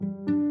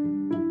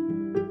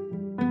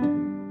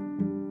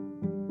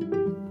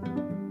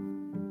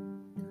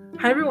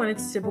Hi everyone,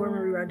 it's Deborah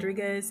Marie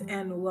Rodriguez,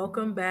 and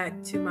welcome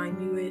back to my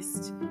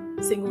newest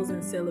Singles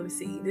and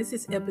Celibacy. This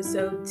is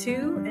episode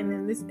 2, and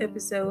in this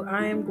episode,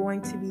 I am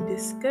going to be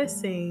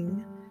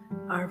discussing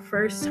our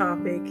first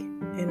topic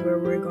and where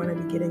we're going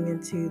to be getting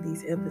into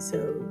these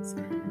episodes.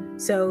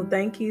 So,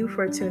 thank you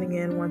for tuning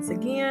in once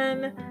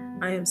again.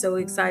 I am so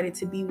excited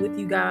to be with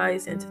you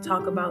guys and to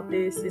talk about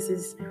this. This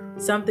is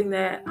something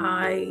that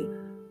I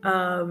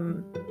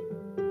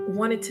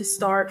wanted to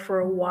start for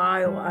a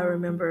while, I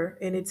remember,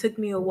 and it took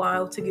me a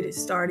while to get it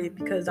started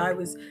because I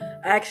was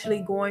actually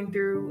going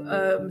through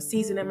a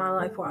season in my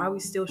life where I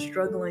was still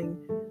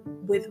struggling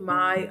with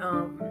my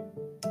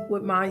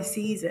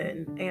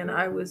season, and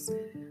I was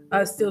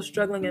still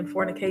struggling in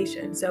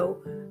fornication.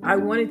 So I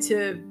wanted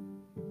to.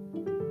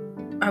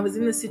 I was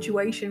in a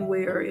situation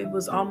where it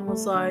was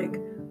almost like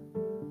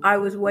I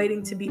was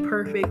waiting to be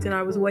perfect and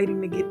I was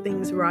waiting to get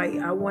things right.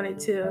 I wanted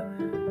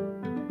to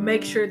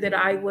make sure that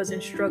I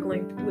wasn't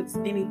struggling with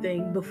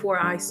anything before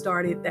I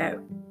started that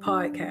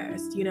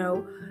podcast,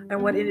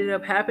 And what ended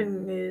up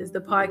happening is the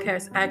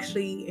podcast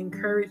actually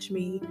encouraged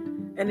me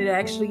and it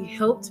actually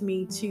helped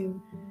me to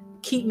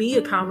keep me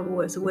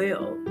accountable as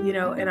well,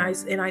 and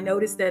I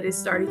noticed that it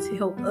started to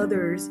help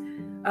others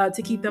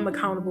to keep them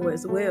accountable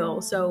as well.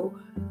 So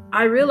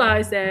I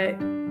realized that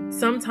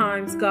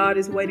sometimes God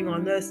is waiting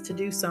on us to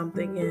do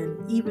something,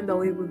 and even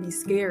though it would be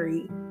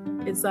scary,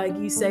 it's like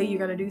you say you're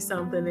going to do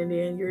something and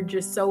then you're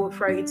just so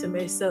afraid to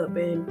mess up.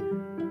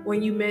 And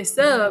when you mess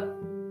up,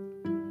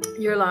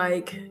 you're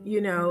like,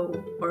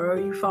 or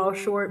you fall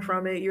short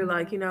from it. You're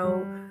like,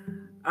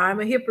 I'm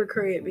a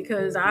hypocrite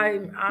because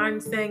I'm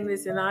saying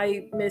this and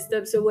I messed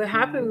up. So what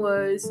happened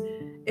was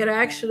it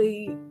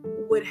actually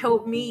would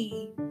help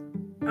me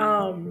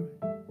to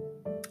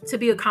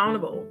be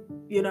accountable,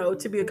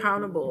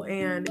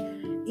 And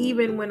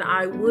even when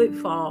I would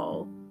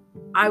fall,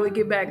 I would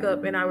get back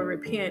up and I would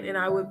repent and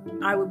I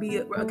would be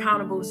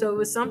accountable. So it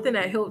was something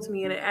that helped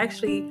me, and it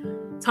actually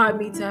taught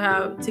me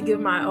to give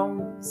my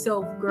own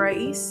self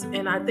grace.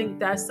 And I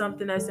think that's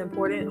something that's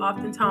important.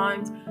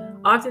 Oftentimes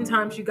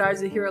you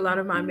guys will hear a lot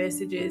of my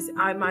messages.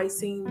 I might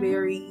seem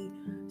very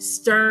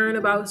stern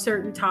about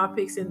certain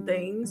topics and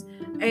things,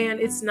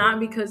 and it's not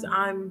because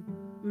I'm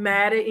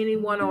mad at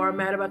anyone or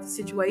mad about the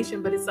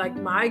situation, but it's like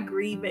my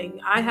grieving.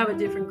 I have a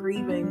different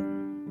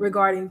grieving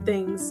regarding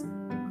things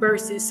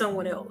versus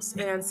someone else,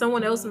 and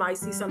someone else might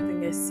see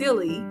something as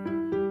silly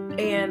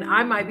and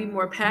I might be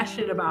more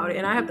passionate about it,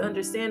 and I have to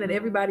understand that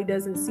everybody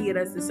doesn't see it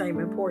as the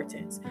same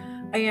importance.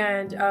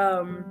 And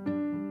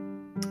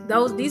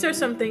these are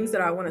some things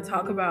that I want to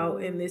talk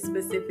about in this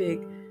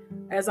specific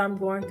as I'm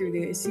going through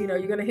this. You're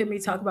going to hear me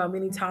talk about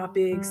many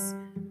topics: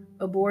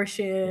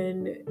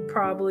 abortion,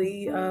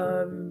 probably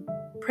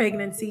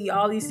pregnancy,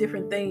 all these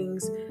different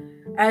things,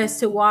 as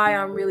to why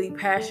I'm really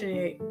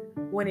passionate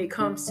when it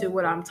comes to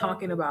what I'm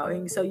talking about.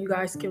 And so you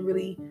guys can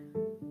really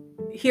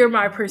hear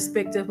my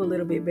perspective a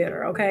little bit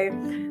better. Okay.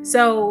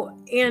 So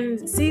in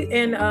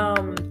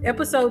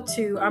episode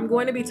 2, I'm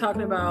going to be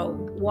talking about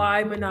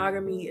why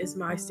monogamy is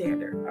my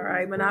standard. All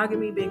right.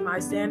 Monogamy being my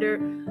standard,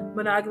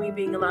 monogamy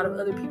being a lot of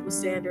other people's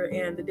standard,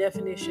 and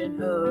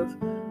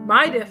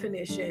my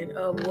definition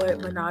of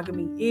what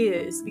monogamy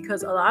is,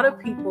 because a lot of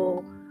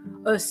people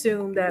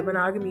assume that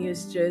monogamy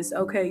is just,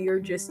 okay, you're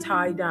just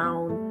tied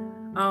down,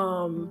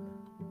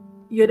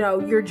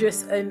 you're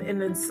just an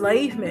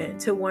enslavement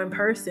to one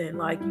person.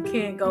 Like, you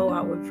can't go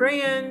out with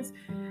friends.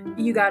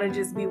 You got to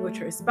just be with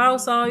your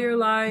spouse all your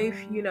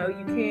life. You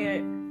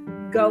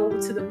can't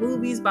go to the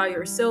movies by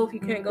yourself.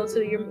 You can't go to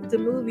the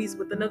movies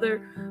with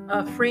another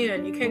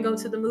friend. You can't go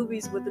to the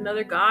movies with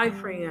another guy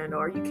friend,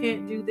 or you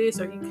can't do this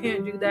or you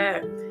can't do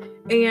that.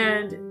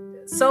 And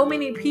so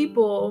many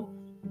people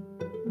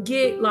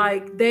get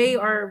like, they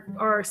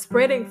are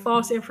spreading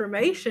false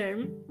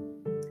information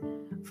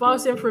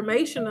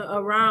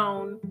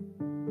around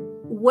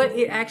what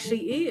it actually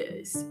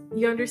is.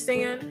 You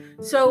understand?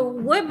 So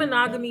what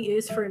monogamy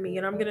is for me,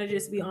 and I'm going to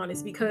just be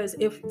honest, because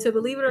to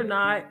believe it or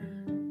not,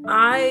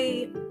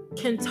 I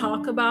can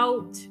talk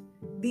about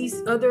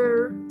these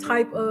other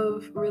type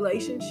of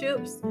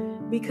relationships,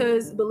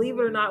 because believe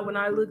it or not, when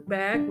I look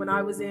back, when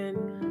I was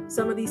in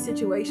some of these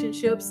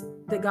situationships,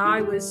 the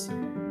guy was,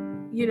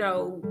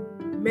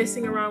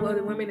 messing around with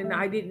other women and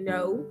I didn't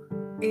know.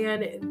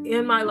 And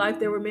in my life,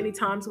 there were many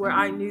times where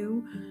I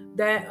knew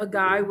that a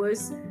guy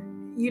was,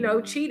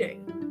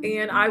 cheating,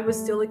 and I would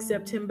still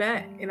accept him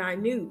back. And I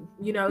knew,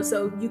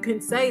 so you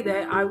can say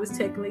that I was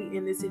technically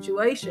in this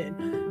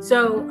situation.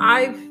 So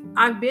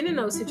I've been in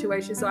those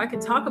situations, so I can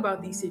talk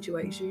about these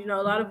situations. A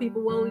lot of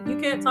people, well, you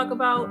can't talk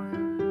about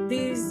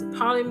these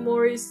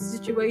polyamorous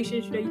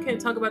situations. You can't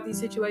talk about these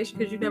situations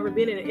because you've never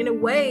been in it. In a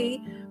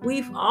way,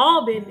 we've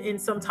all been in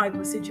some type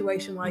of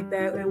situation like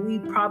that, and we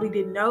probably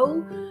didn't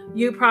know.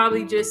 You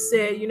probably just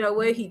said, you know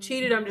what, he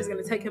cheated, I'm just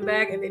going to take him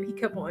back, and then he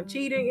kept on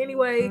cheating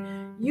anyway.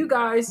 You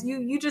guys,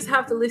 you just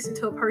have to listen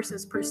to a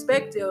person's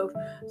perspective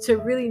to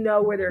really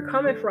know where they're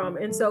coming from.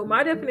 And so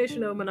my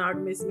definition of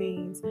monogamous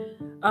means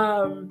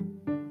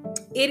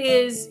it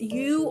is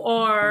you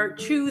are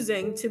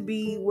choosing to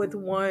be with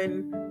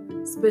one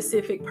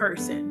specific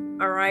person.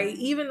 All right.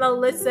 Even though,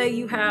 let's say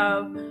you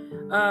have,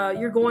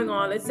 you're going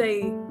on, let's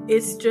say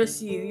it's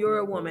just you're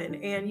a woman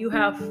and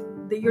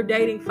you're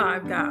dating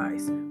 5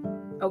 guys.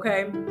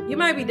 Okay. You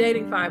might be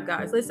dating 5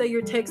 guys. Let's say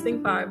you're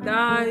texting 5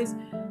 guys.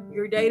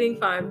 You're dating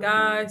 5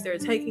 guys. They're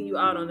taking you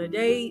out on a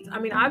date. I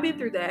mean, I've been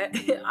through that.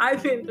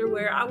 I've been through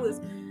where I was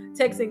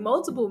texting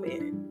multiple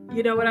men.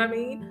 You know what I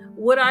mean?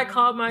 Would I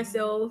call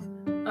myself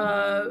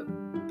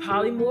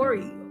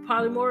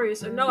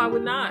polyamorous? No, I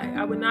would not.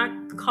 I would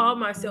not call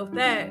myself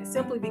that,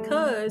 simply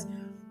because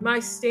my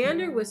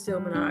standard was still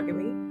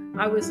monogamy.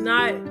 I was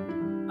not,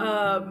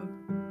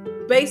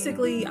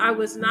 basically, I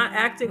was not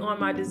acting on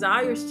my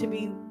desires to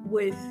be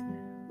with,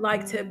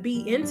 like, to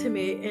be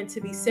intimate and to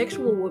be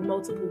sexual with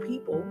multiple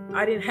people.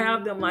 I didn't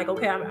have them like,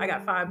 okay, I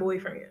got 5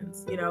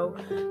 boyfriends,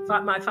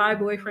 my 5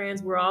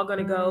 boyfriends, we're going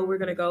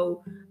to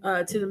go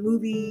to the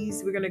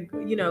movies. We're going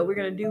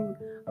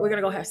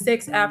to go have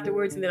sex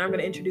afterwards. And then I'm going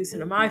to introduce them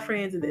to my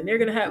friends. And then they're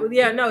going to have,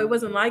 no, it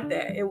wasn't like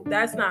that.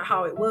 That's not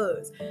how it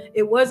was.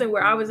 It wasn't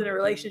where I was in a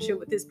relationship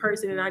with this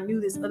person and I knew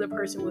this other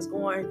person was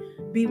going to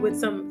be with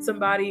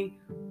somebody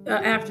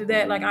after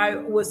that. Like, I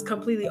was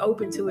completely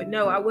open to it.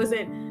 No, I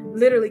wasn't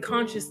literally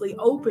consciously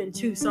open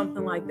to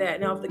something like that.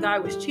 Now, if the guy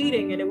was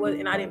cheating and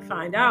I didn't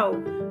find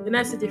out, then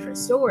that's a different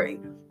story.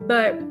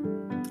 But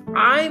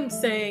I'm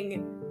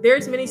saying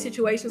there's many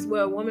situations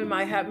where a woman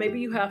might have, maybe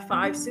you have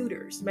 5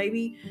 suitors.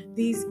 Maybe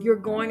you're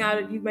going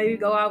out, you maybe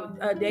go out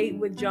a date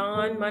with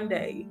John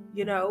Monday,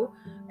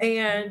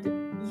 and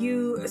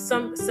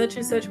such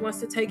and such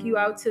wants to take you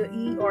out to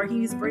eat, or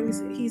he's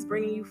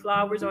bringing you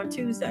flowers on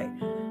Tuesday.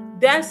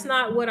 That's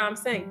not what I'm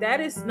saying.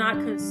 That is not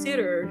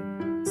considered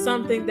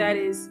something that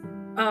is,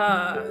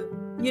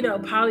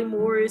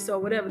 polyamorous or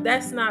whatever.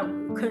 That's not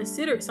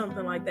considered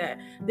something like that.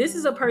 This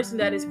is a person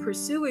that is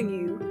pursuing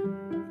you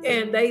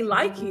and they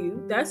like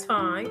you. That's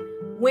fine.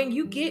 When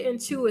you get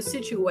into a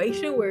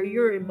situation where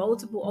you're in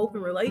multiple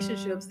open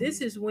relationships,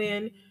 this is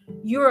when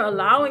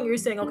you're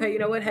saying, okay, you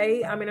know what?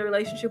 Hey, I'm in a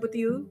relationship with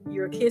you.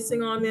 You're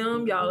kissing on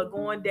them. Y'all are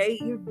going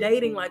you're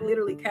dating, like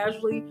literally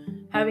casually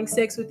having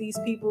sex with these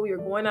people. You're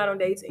going out on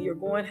dates and you're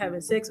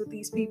having sex with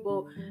these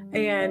people,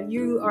 and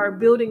you are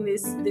building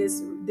this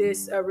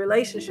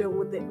relationship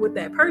with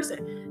that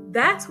person.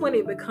 That's when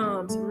it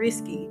becomes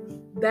risky.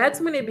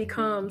 That's when it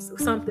becomes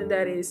something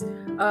that is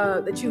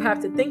that you have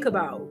to think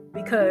about,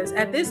 because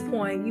at this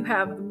point you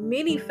have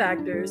many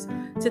factors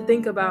to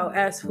think about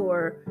as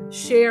for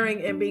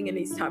sharing and being in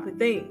these type of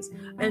things.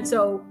 And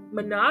so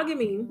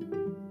monogamy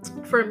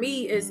for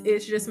me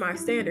is just my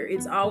standard.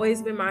 It's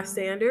always been my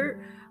standard.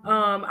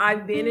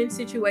 I've been in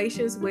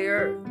situations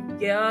where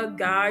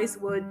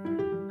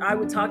I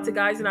would talk to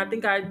guys, and I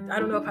think I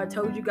don't know if I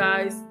told you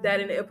guys that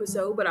in the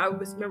episode, but I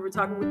remember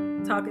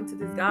talking to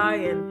this guy,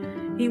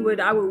 and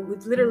I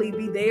would literally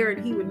be there,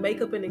 and he would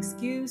make up an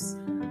excuse,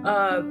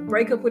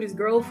 break up with his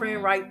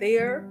girlfriend right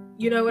there.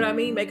 You know what I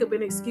mean? Make up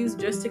an excuse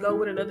just to go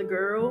with another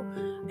girl.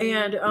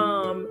 And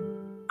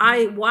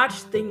I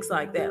watched things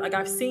like that. Like,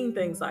 I've seen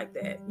things like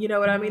that. You know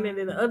what I mean? And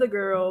then the other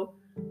girl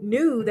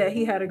knew that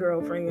he had a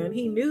girlfriend.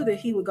 He knew that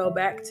he would go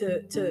back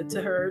to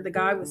her. The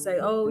guy would say,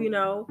 oh,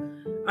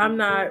 I'm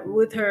not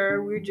with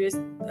her. We're just,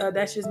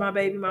 that's just my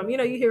baby mom. You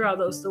hear all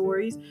those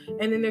stories,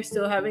 and then they're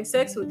still having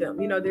sex with them.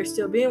 They're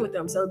still being with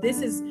them. So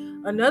this is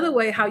another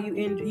way how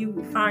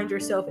you find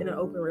yourself in an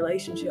open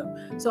relationship.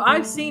 So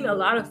I've seen a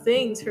lot of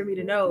things for me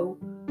to know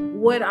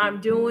what I'm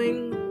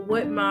doing,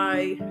 what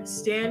my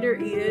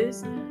standard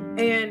is.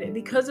 And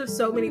because of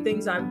so many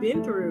things I've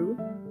been through,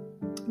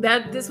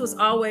 that this was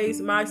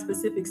always my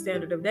specific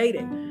standard of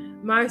dating.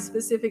 My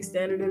specific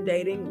standard of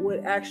dating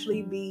would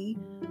actually be,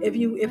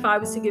 if I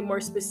was to get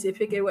more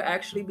specific, it would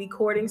actually be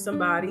courting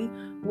somebody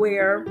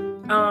where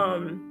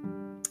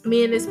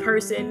me and this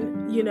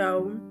person,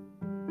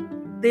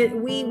 that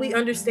we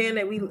understand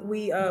that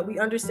we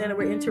understand that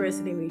we're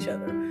interested in each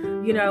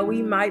other.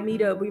 We might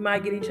meet up, we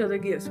might get each other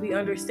gifts, we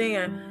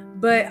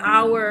understand, but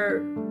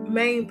our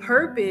main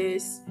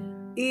purpose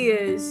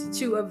is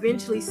to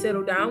eventually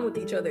settle down with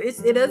each other.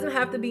 It doesn't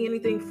have to be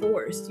anything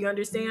forced, you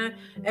understand?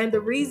 And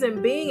the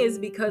reason being is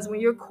because when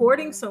you're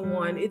courting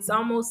someone, it's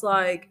almost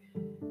like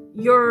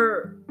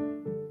a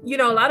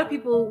lot of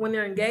people, when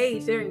they're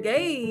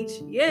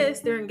engaged, yes,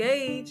 they're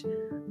engaged,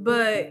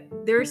 but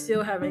they're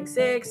still having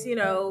sex,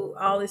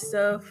 all this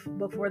stuff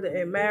before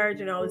they're in marriage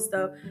and all this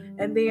stuff.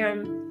 And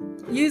then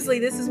usually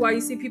this is why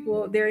you see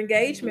people, their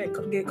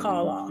engagement get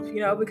called off,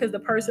 because the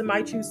person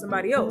might choose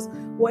somebody else.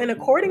 Well, in a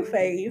courting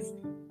phase,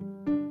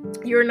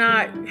 you're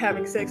not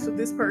having sex with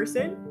this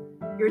person.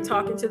 You're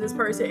talking to this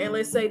person, and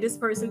let's say this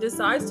person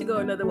decides to go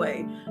another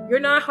way. You're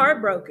not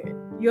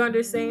heartbroken. You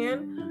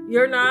understand?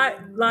 You're not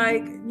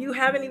like, you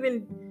haven't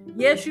even,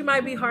 yes, you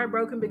might be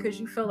heartbroken because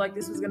you felt like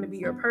this was going to be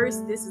your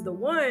person. This is the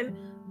one,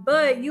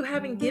 but you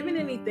haven't given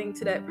anything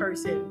to that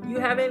person. You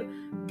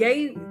haven't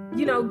gave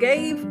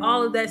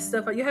all of that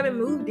stuff. You haven't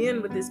moved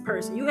in with this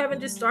person. You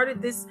haven't just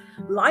started this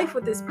life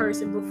with this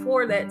person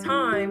before that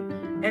time.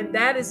 And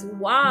that is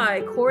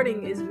why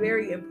courting is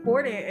very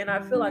important. And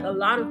I feel like a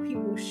lot of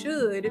people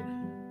should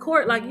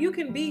court, like you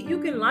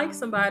can like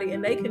somebody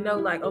and they can know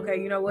like,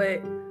 okay, you know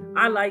what,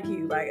 I like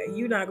you, like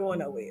you're not going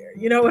nowhere,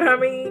 you know what I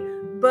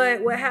mean?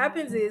 But what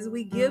happens is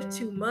we give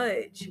too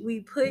much, we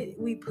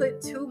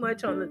put too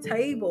much on the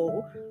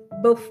table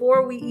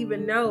before we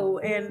even know,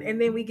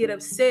 and then we get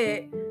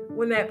upset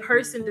when that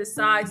person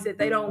decides that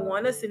they don't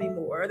want us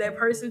anymore, or that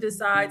person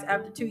decides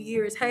after 2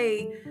 years,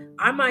 hey,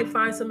 I might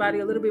find somebody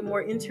a little bit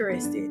more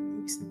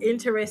interesting,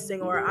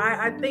 or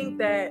I think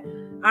that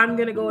I'm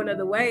gonna go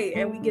another way,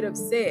 and we get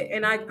upset.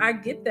 And I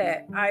get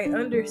that. I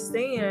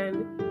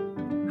understand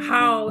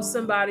how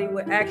somebody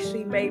would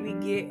actually maybe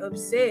get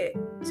upset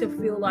to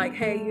feel like,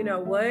 hey, you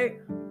know what?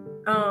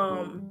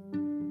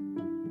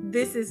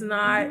 This is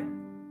not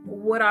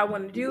what I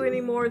want to do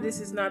anymore.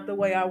 This is not the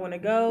way I want to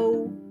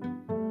go.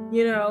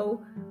 You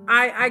know,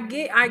 I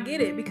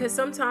get it, because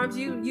sometimes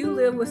you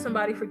live with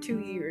somebody for 2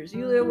 years.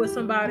 You live with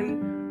somebody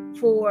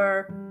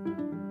for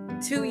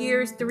 2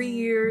 years, 3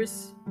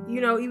 years,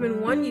 even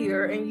 1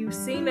 year, and you've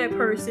seen that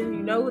person,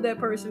 you know who that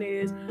person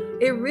is.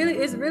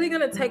 It's really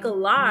going to take a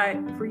lot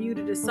for you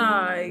to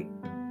decide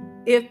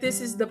if this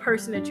is the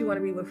person that you want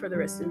to be with for the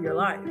rest of your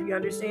life. You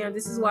understand?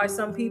 This is why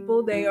some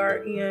people,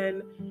 they're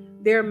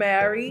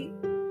married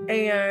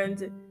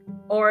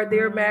or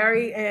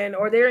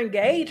they're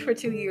engaged for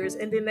 2 years,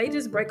 and then they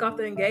just break off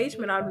the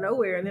engagement out of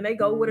nowhere, and then they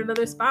go with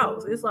another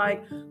spouse. It's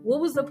like, what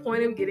was the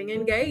point of getting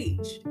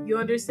engaged? You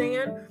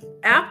understand?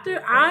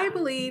 I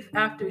believe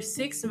after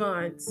 6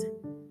 months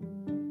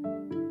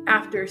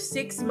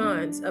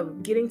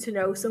of getting to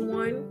know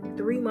someone,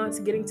 3 months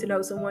getting to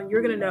know someone,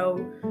 you're going to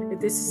know if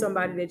this is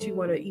somebody that you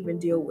want to even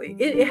deal with.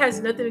 It has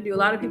nothing to do. A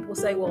lot of people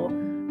say, well,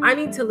 I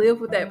need to live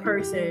with that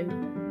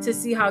person to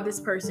see how this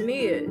person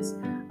is.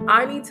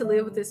 I need to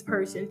live with this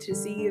person to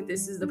see if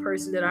this is the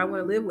person that I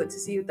want to live with, to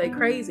see if they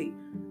crazy.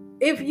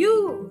 If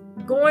you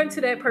going to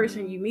that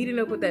person, you meeting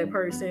up with that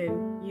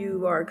person,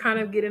 you are kind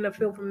of getting a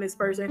feel from this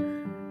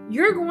person,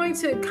 you're going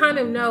to kind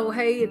of know,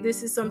 hey, if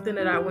this is something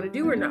that I want to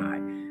do or not.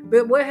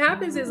 But what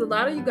happens is, a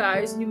lot of you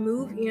guys, you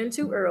move in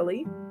too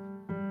early.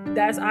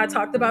 I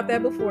talked about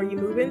that before. You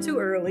move in too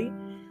early.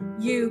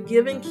 You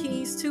giving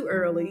keys too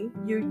early.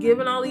 You're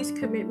giving all these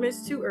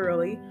commitments too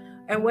early.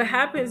 And what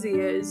happens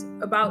is,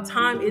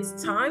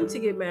 it's time to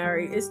get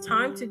married. It's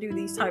time to do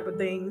these type of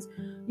things.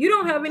 You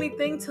don't have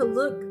anything to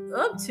look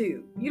up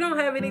to. You don't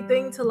have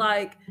anything to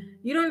like,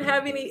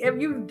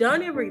 you've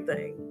done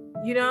everything,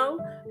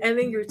 and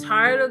then you're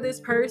tired of this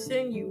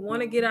person. You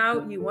want to get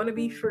out. You want to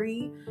be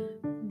free.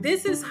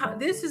 This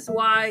is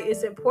why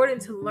it's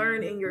important to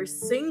learn in your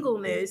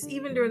singleness,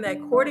 even during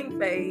that courting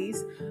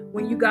phase,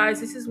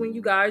 this is when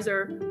you guys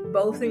are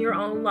both in your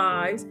own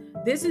lives.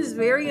 This is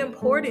very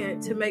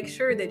important to make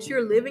sure that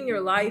you're living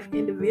your life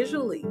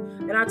individually.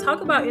 And I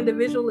talk about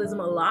individualism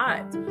a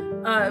lot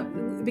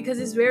because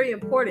it's very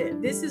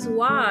important. This is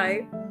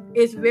why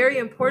it's very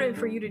important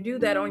for you to do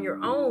that on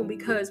your own,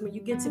 because when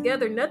you get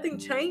together, nothing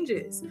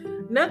changes.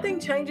 Nothing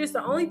changes.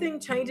 The only thing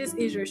changes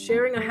is you're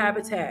sharing a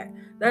habitat.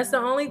 That's the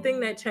only thing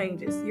that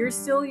changes. You're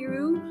still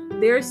you,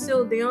 they're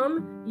still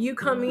them. You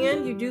come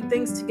in, you do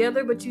things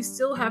together, but you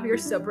still have your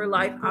separate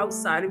life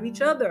outside of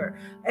each other.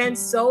 And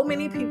so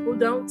many people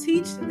don't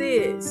teach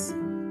this.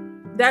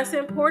 That's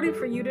important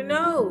for you to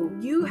know.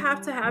 You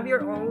have to have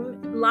your own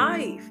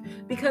life,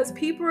 because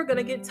people are going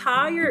to get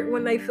tired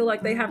when they feel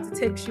like they have to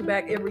text you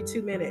back every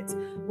 2 minutes,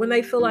 when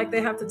they feel like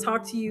they have to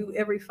talk to you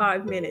every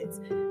 5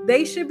 minutes.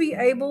 They should be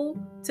able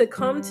to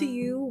come to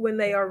you when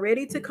they are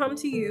ready to come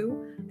to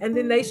you, and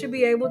then you should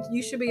be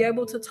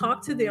able to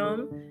talk to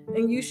them,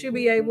 and you should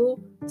be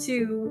able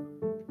to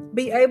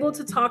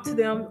talk to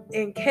them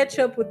and catch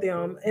up with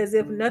them as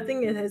if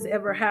nothing has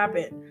ever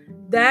happened.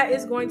 That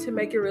is going to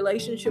make your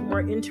relationship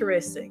more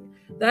interesting.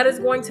 That is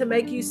going to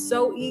make you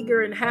so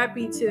eager and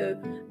happy to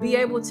be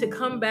able to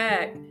come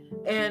back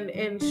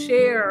and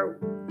share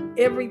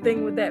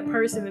everything with that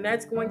person. And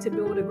that's going to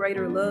build a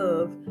greater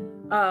love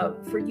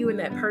for you and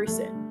that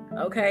person.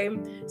 Okay.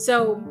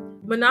 So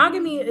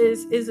monogamy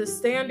is a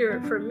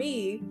standard for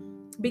me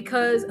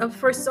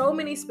for so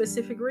many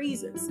specific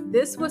reasons.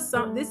 This is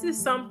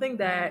something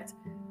that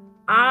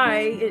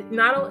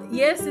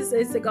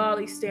it's a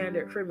godly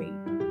standard for me.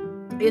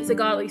 It's a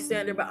godly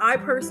standard, but I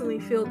personally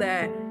feel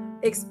that,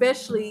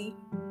 especially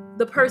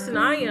the person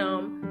I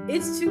am,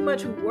 it's too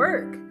much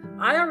work.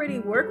 I already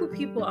work with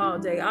people all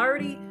day. I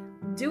already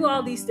do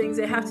all these things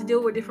that have to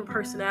deal with different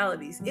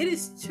personalities. It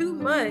is too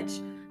much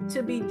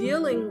to be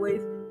dealing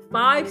with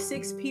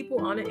 5-6 people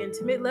on an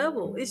intimate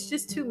level. It's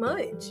just too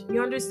much.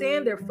 You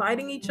understand? They're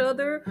fighting each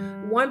other.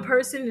 One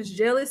person is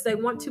jealous. They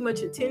want too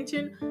much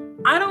attention.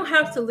 I don't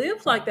have to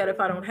live like that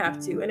if I don't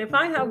have to. And if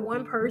I have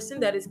one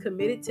person that is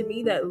committed to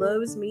me, that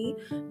loves me,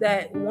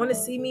 that want to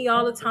see me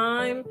all the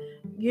time,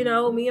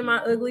 me and my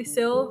ugly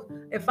self,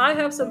 if I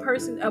have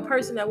a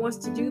person that wants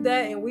to do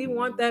that and we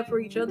want that for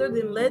each other,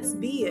 then let's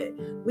be it.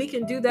 We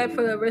can do that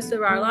for the rest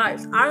of our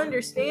lives. I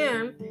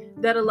understand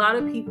that a lot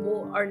of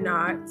people are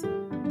not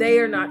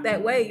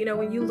that way.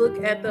 When you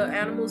look at the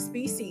animal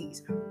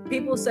species,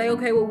 People say,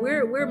 okay, well,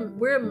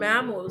 we're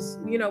mammals,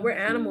 we're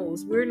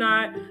animals. We're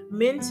not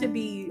meant to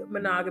be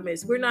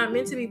monogamous. We're not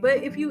meant to be.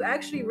 But if you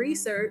actually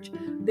research,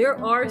 there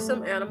are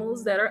some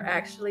animals that are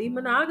actually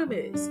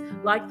monogamous,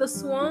 like the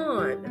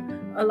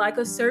swan, like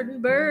a certain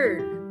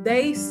bird.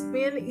 They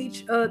spend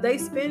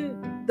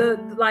the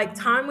like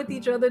time with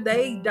each other.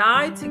 They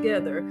die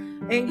together,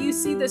 and you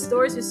see the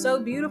stories. It's so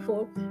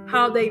beautiful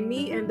how they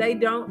meet, and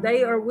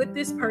they are with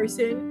this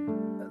person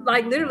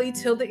like literally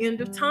till the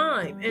end of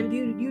time. And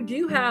you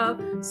do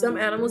have some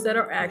animals that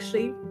are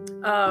actually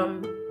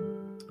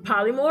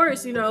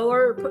polymorphous,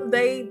 or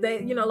they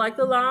like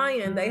the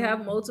lion, they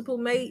have multiple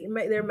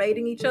they're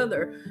mating each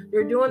other,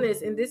 they're doing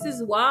this. And this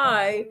is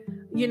why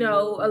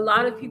a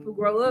lot of people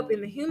grow up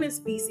in the human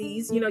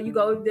species,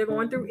 they're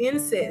going through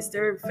incest,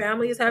 their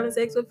family is having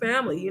sex with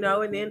family,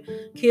 and then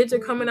kids are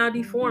coming out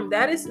deformed.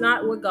 That is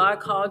not what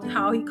God called,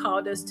 how he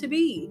called us to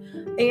be.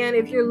 And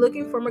if you're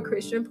looking from a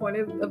Christian point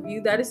of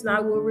view, that is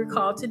not what we're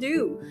called to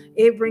do.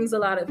 It brings a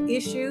lot of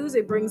issues,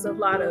 it brings a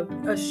lot of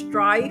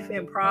strife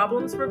and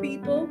problems for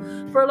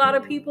a lot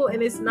of people,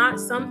 and it's not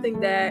something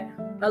that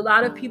a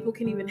lot of people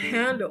can even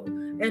handle.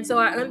 And so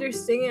I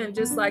understand,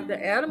 just like the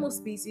animal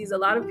species, a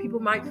lot of people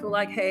might feel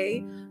like,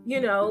 hey,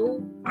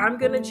 I'm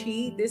gonna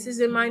cheat, this is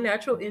in my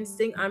natural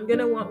instinct, I'm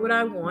gonna want what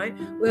I want.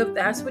 Well, if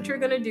that's what you're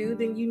gonna do,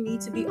 then you need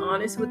to be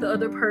honest with the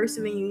other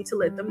person and you need to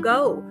let them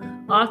go.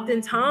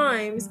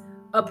 Oftentimes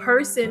a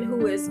person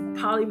who is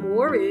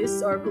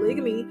polymorphous or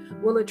polygamy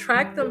will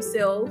attract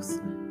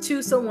themselves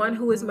to someone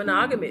who is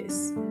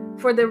monogamous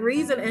for the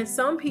reason. And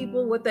some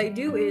people, what they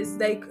do is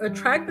they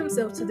attract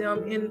themselves to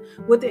them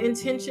with the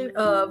intention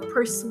of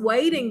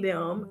persuading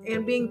them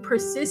and being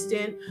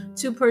persistent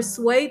to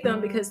persuade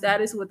them, because that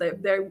is what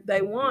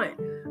they want.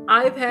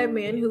 I've had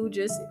men who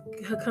just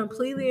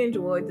completely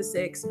enjoyed the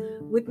sex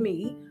with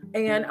me,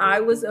 and I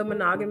was a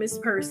monogamous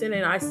person,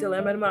 and I still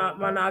am a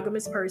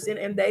monogamous person,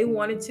 and they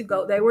wanted to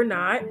go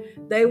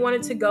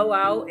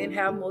out and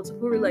have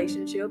multiple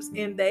relationships,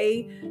 and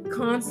they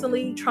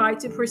constantly tried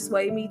to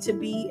persuade me to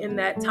be in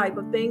that type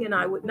of thing, and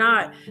I would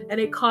not. And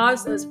it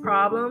caused us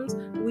problems.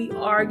 We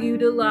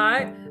argued a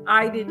lot.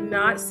 I did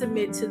not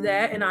submit to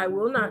that, and I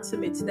will not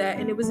submit to that.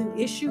 And it was an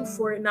issue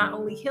for not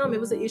only him, it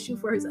was an issue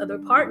for his other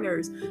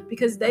partners,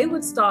 because they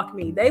would stalk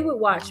me, they would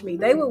watch me,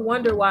 they would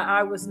wonder why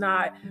I was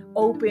not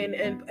open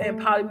and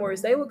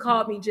polymorphous. They would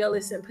call me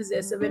jealous and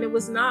possessive, and it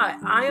was not.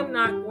 I am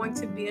not going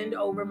to bend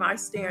over my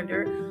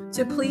standard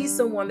to please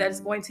someone that is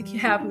going to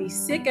have me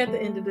sick at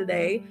the end of the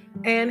day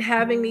and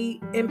having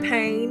me in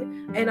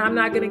pain, and I'm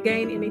not going to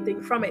gain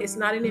anything from it. It's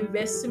not an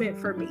investment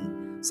for me.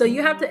 So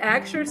you have to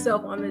ask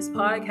yourself on this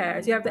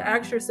podcast, you have to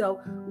ask yourself,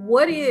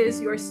 what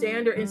is your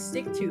standard, and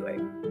stick to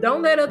it.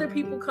 Don't let other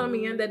people come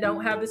in that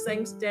don't have the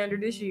same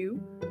standard as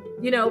you.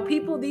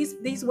 People,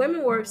 these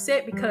women were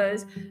upset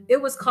because it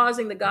was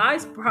causing the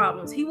guys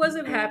problems. He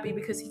wasn't happy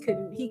because he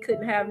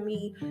couldn't have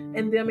me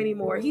and them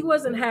anymore. He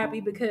wasn't happy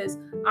because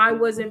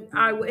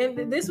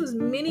and this was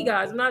many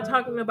guys. I'm not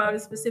talking about a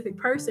specific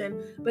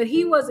person, but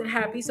he wasn't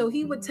happy. So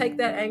he would take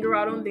that anger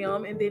out on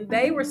them, and then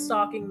they were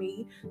stalking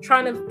me,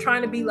 trying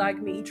to be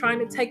like me, trying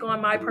to take on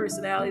my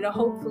personality to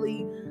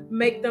hopefully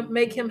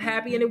make him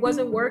happy, and it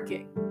wasn't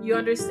working. You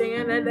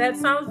understand? That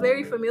sounds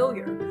very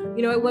familiar.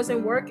 It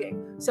wasn't working.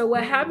 So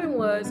what happened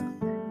was,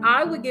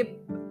 I would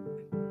get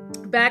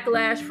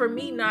backlash for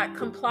me not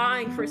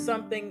complying for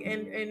something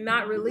and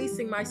not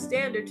releasing my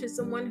standard to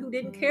someone who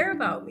didn't care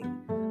about me.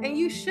 And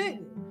you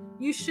shouldn't.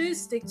 You should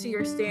stick to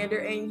your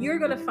standard, and you're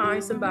going to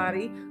find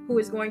somebody who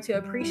is going to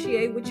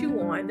appreciate what you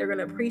want. They're going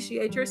to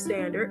appreciate your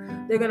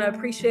standard. They're going to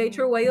appreciate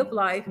your way of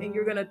life, and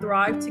you're going to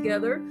thrive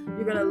together.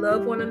 You're going to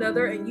love one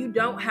another, and you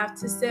don't have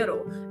to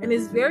settle. And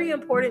it's very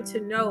important to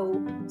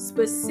know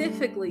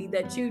specifically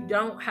that you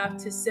don't have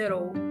to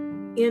settle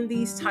in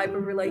these type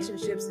of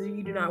relationships that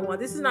you do not want.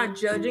 This is not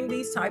judging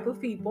these type of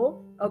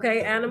people.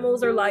 Okay,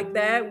 animals are like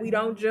that. We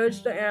don't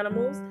judge the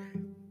animals.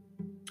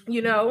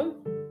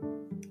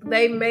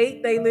 They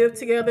mate, they live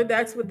together.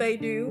 That's what they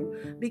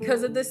do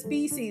because of the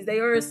species. They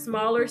are a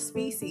smaller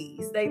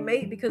species. They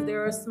mate because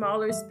they're a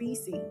smaller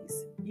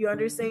species. You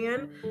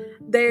understand?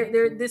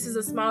 This is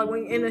a smaller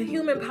one. In a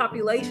human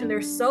population,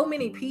 there's so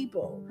many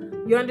people.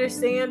 You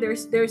understand?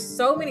 There's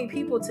so many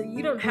people, so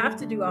you don't have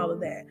to do all of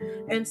that.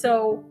 And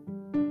so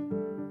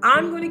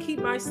I'm going to keep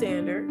my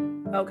standard.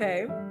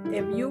 Okay,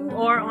 if you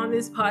are on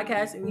this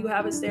podcast and you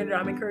have a standard,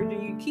 I'm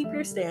encouraging you to keep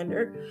your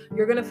standard.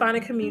 You're going to find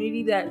a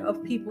community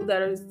of people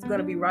that are going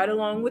to be right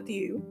along with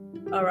you.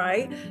 All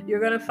right, you're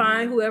going to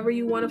find whoever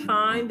you want to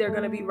find. They're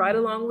going to be right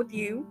along with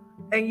you,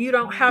 and you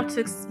don't have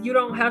to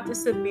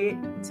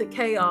submit to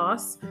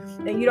chaos,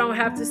 and you don't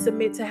have to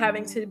submit to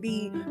having to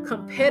be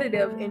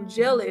competitive and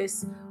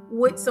jealous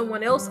with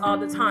someone else all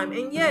the time.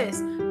 And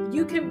yes,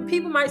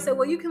 people might say,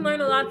 well, you can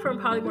learn a lot from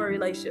polymorph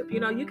relationship.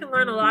 You can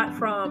learn a lot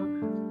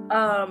from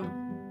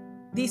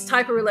these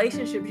type of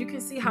relationships. You can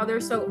see how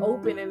they're so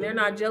open and they're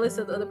not jealous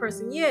of the other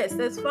person. Yes,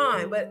 that's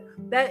fine, but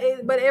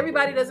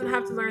everybody doesn't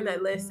have to learn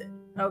that lesson.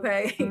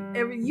 Okay,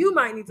 you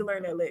might need to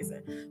learn that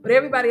lesson, but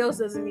everybody else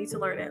doesn't need to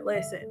learn that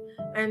lesson.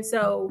 And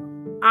so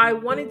I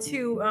wanted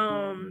to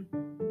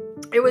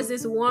it was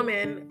this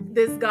woman,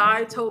 this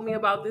guy told me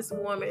about this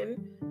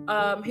woman,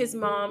 his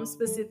mom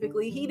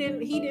specifically. He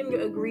didn't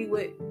agree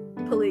with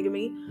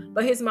polygamy,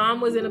 but his mom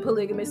was in a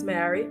polygamous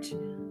marriage.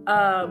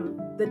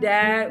 The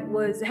dad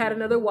had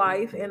another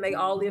wife, and they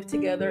all lived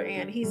together.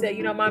 And he said,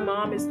 my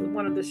mom is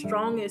one of the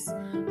strongest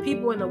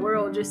people in the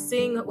world. Just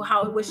seeing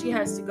what she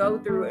has to go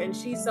through, and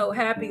she's so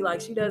happy.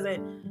 Like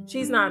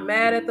she's not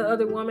mad at the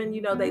other woman.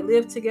 They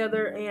live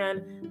together,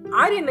 and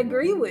I didn't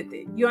agree with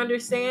it. You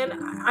understand?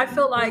 I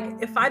felt like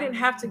if I didn't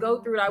have to go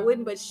through it, I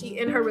wouldn't. But she,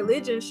 in her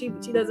religion, she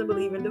doesn't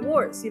believe in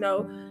divorce.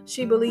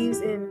 She believes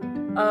in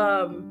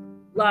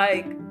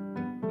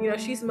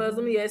she's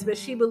Muslim, yes, but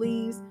she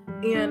believes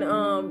in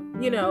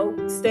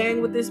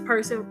staying with this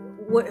person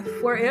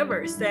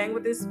forever, staying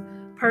with this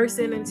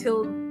person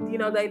until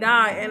they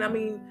die. And I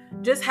mean,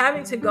 just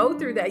having to go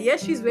through that.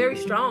 Yes, she's very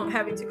strong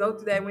having to go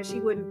through that when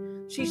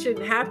she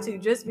shouldn't have to,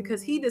 just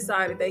because he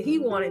decided that he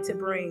wanted to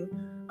bring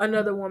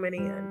another woman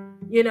in,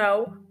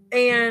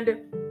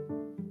 and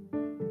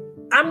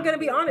I'm going to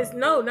be honest.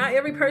 No, not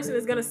every person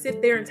is going to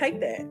sit there and take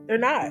that. They're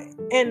not.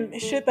 And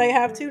should they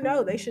have to?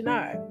 No, they should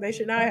not. They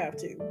should not have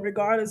to,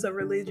 regardless of a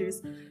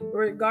religious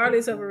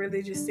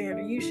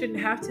standard. You shouldn't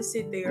have to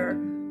sit there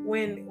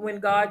when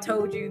God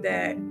told you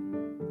that,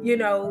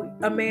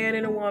 a man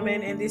and a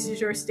woman, and this is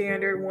your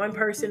standard, one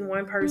person,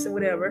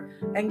 whatever,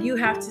 and you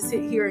have to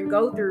sit here and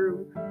go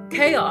through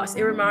chaos.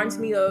 It reminds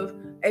me of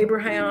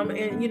Abraham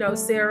and,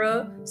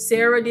 Sarah.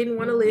 Sarah didn't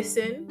want to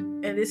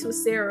listen, and this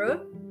was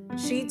Sarah.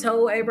 She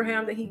told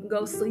Abraham that he can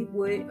go sleep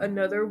with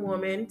another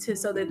woman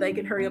so that they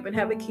can hurry up and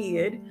have a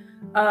kid.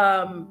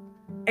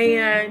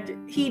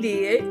 And he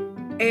did,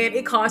 and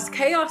it caused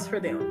chaos for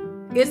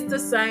them. It's the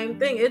same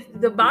thing.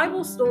 The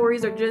Bible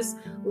stories are just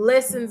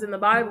lessons in the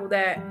Bible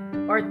that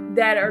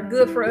are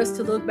good for us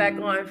to look back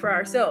on for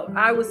ourselves.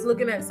 I was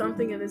looking at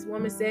something, and this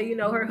woman said,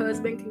 her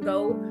husband can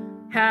go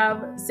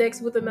have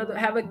sex with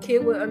have a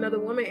kid with another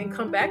woman and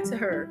come back to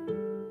her.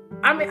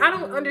 I mean, I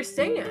don't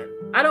understand.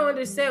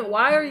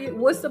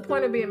 What's the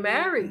point of being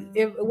married?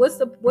 What's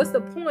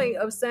the point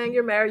of saying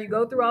you're married? You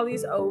go through all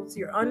these oaths,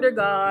 you're under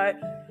God.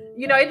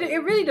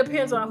 It really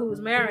depends on who's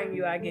marrying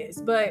you, I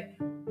guess. But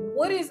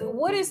what is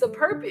the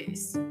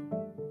purpose?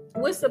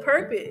 What's the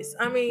purpose?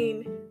 I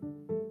mean,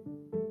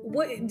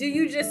 do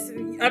you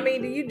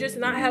just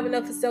not have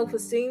enough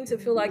self-esteem to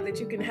feel like that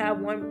you can have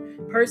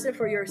one person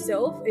for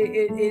yourself? Do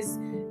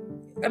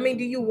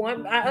you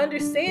want? I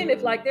understand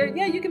if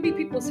you can be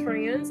people's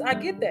friends. I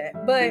get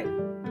that, but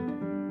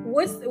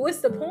what's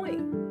the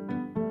point?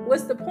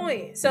 What's the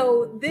point?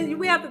 So then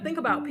we have to think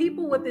about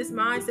people with this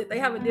mindset. They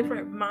have a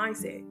different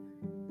mindset.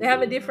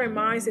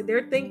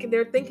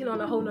 They're thinking on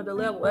a whole nother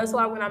level. That's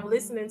why when I'm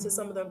listening to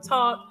some of them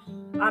talk,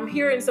 I'm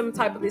hearing some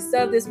type of this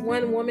stuff. This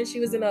one woman, she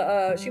was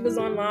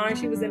online.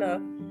 She was in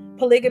a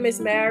polygamous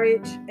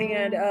marriage,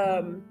 and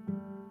her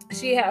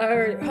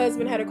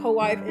husband had a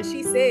co-wife, and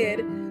she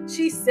said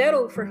she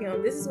settled for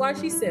him. This is why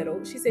she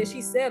settled. She said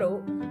she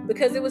settled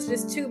because it was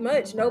just too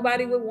much.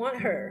 Nobody would want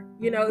her.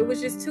 It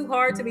was just too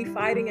hard to be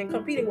fighting and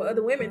competing with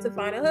other women to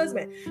find a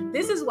husband.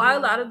 This is why a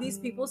lot of these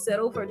people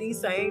settle for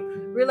these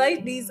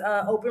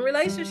open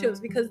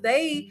relationships, because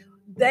they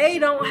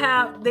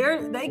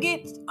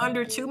get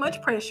under too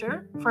much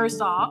pressure.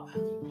 First off,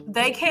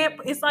 they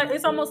can't.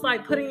 It's almost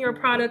like putting your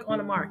product on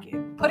the market.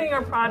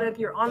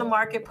 You're on the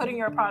market, putting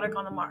your product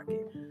on the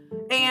market,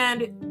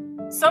 and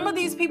some of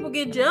these people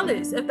get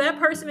jealous. If that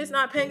person is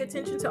not paying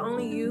attention to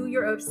only you,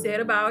 you're upset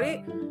about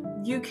it.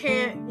 You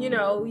can't,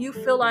 you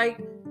feel like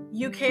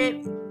you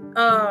can't,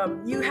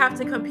 you have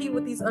to compete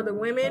with these other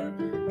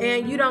women,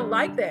 and you don't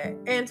like that.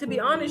 And to be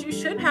honest, you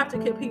shouldn't have to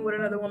compete with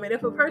another woman.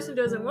 If a person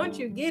doesn't want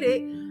you, get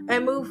it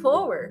and move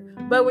forward.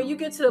 But when you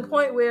get to the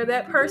point where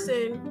that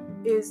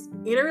person is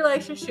in a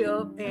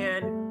relationship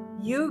and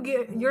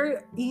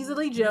you're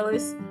easily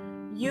jealous,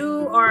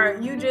 you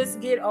just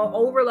get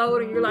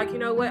overload, and you're like,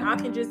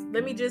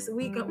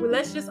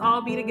 let's just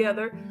all be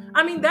together.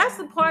 I mean, that's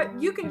the part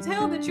you can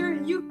tell that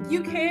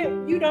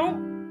you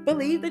don't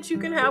believe that you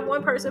can have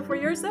one person for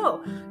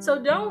yourself.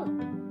 So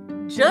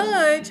don't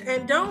judge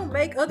and don't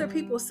make other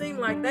people seem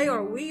like they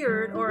are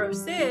weird or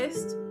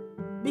obsessed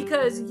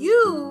because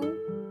you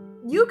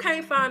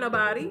can't find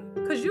nobody,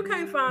 because you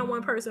can't find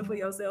one person for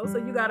yourself. So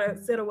you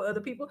gotta settle with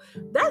other people.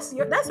 That's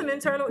an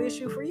internal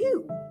issue for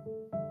you.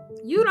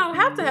 You don't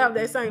have to have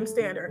that same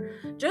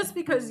standard. Just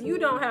because you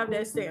don't have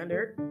that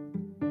standard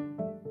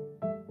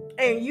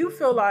and you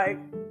feel like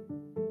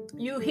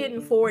you hitting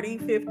 40,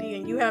 50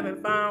 and you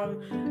haven't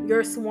found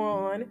your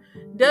swan,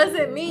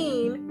 doesn't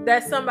mean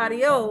that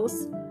somebody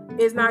else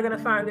is not going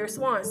to find their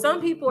swan. Some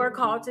people are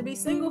called to be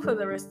single for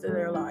the rest of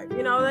their life.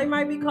 They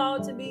might be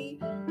called to be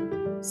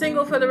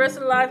single for the rest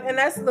of their life. And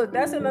that's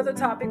another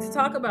topic to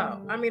talk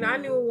about. I mean, I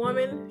knew a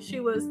woman, she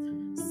was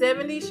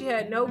 70, she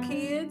had no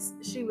kids,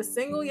 she was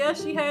single.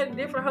 Yes, she had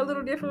her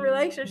little different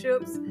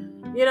relationships,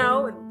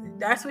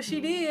 that's what she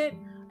did,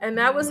 and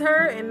that was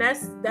her, and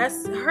that's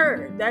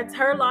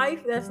her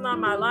life. That's not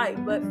my life.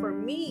 But for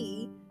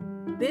me,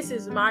 this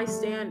is my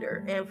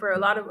standard. And for a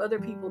lot of other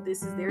people,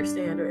 this is their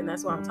standard. And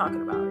that's why I'm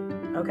talking about it.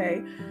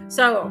 Okay.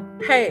 So,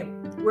 hey,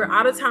 we're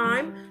out of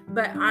time,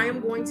 but I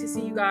am going to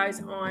see you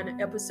guys on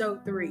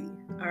episode 3.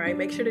 All right.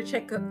 Make sure to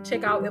check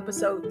out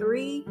episode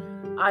 3.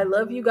 I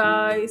love you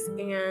guys,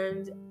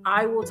 and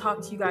I will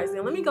talk to you guys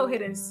then. Let me go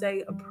ahead and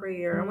say a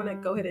prayer. I want to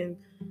go ahead and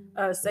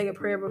say a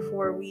prayer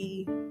before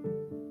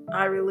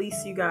I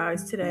release you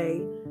guys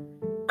today.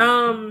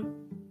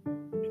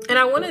 And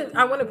I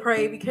want to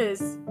pray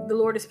because the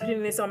Lord is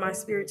putting this on my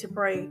spirit to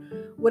pray.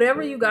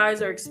 Whatever you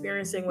guys are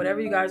experiencing, whatever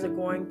you guys are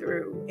going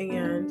through,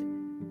 and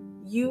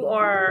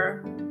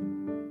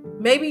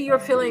maybe you're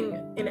feeling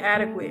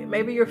inadequate,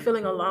 maybe you're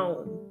feeling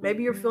alone,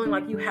 maybe you're feeling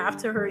like you have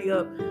to hurry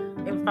up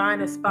and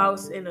find a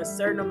spouse in a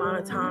certain amount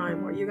of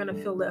time, or you're going to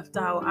feel left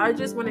out. I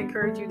just want to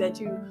encourage you that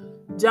you're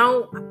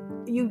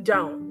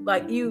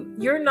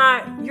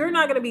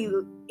not going to be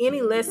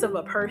any less of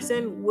a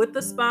person with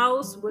the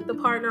spouse, with the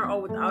partner, or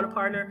without a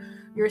partner.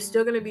 You're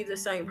still going to be the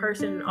same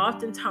person. And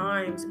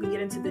oftentimes we get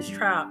into this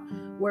trap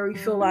where we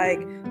feel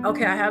like,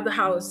 okay, I have the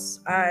house,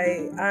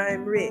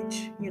 I'm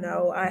rich,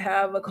 I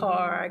have a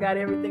car, I got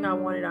everything I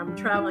wanted, I'm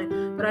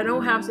traveling, but I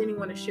don't have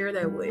anyone to share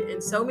that with.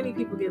 And so many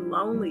people get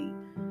lonely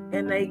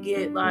and they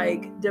get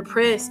like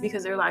depressed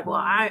because they're like, well,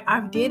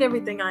 I did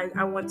everything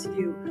I want to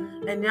do,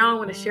 and now I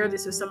want to share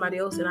this with somebody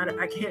else, and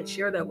I can't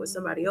share that with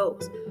somebody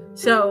else.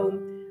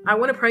 So I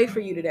want to pray for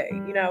you today,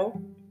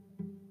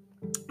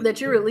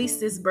 that you release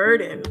this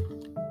burden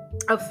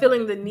of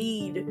feeling the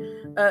need,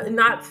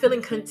 not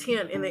feeling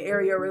content in the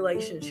area of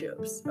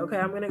relationships. Okay,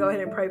 I'm going to go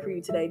ahead and pray for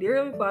you today. Dear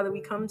Heavenly Father, we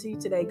come to you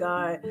today,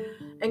 God.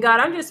 And God,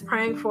 I'm just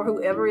praying for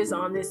whoever is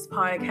on this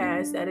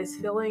podcast that is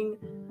feeling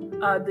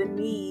the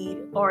need,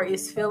 or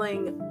is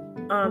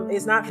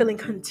not feeling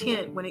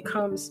content when it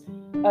comes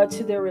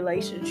to their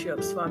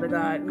relationships, Father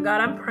God. And God,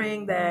 I'm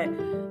praying that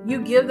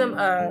you give them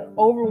a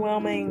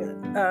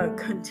overwhelming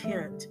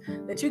content,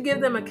 that you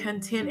give them a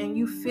content, and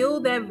you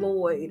fill that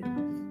void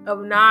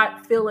of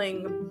not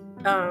feeling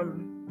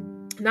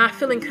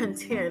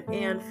content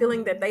and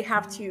feeling that they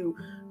have to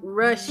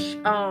rush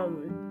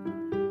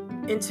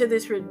into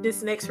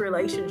this next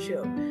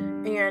relationship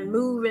and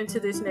move into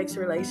this next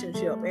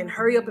relationship and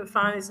hurry up and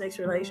find this next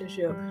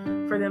relationship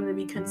for them to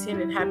be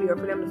content and happy, or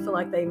for them to feel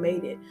like they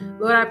made it.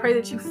 Lord, I pray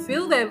that you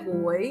fill that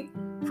void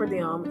for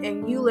them,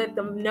 and you let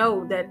them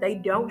know that they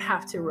don't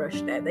have to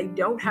rush that. They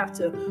don't have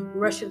to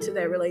rush into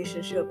that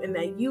relationship, and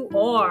that you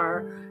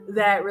are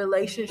that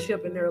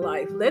relationship in their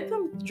life. Let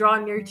them draw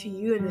near to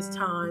you in this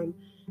time,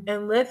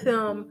 and let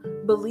them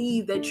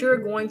believe that you're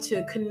going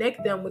to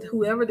connect them with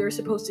whoever they're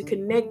supposed to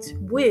connect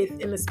with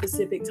in a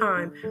specific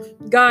time.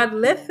 God,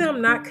 let them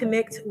not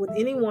connect with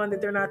anyone that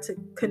they're not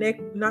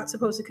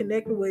supposed to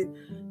connect with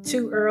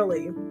too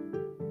early.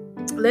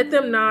 Let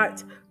them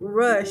not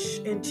rush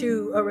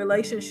into a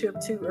relationship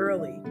too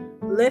early.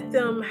 Let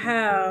them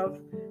have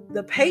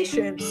the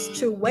patience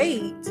to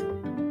wait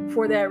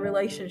for that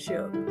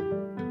relationship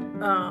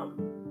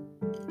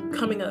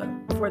coming up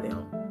for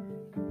them.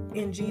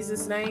 In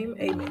Jesus' name,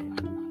 amen.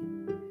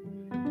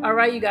 All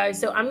right, you guys.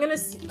 So I'm going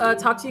to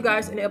talk to you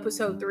guys in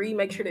episode 3.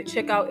 Make sure to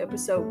check out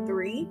episode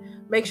 3.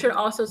 Make sure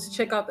also to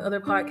check out the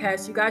other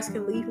podcasts. You guys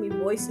can leave me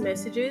voice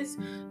messages.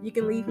 You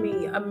can leave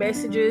me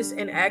messages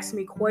and ask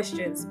me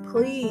questions.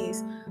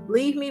 Please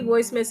leave me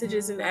voice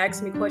messages and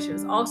ask me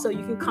questions. Also,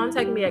 you can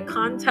contact me at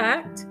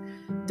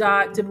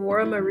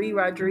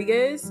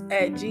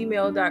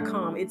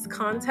contact.deborahmarierodriguez@gmail.com. It's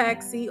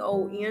contact,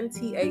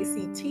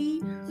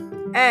 CONTACT,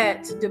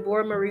 at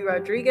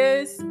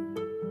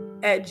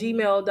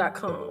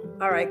deborahmarierodriguez@gmail.com.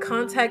 All right,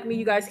 contact me.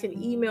 You guys can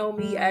email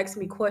me, ask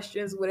me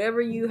questions,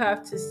 whatever you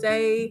have to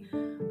say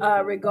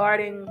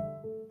regarding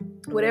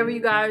whatever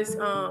you guys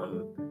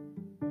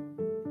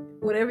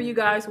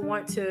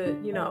want to,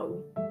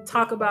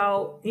 talk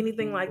about,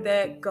 anything like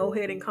that. Go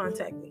ahead and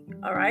contact me.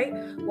 All right.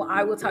 Well,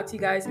 I will talk to you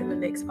guys in the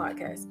next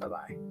podcast.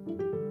 Bye-bye.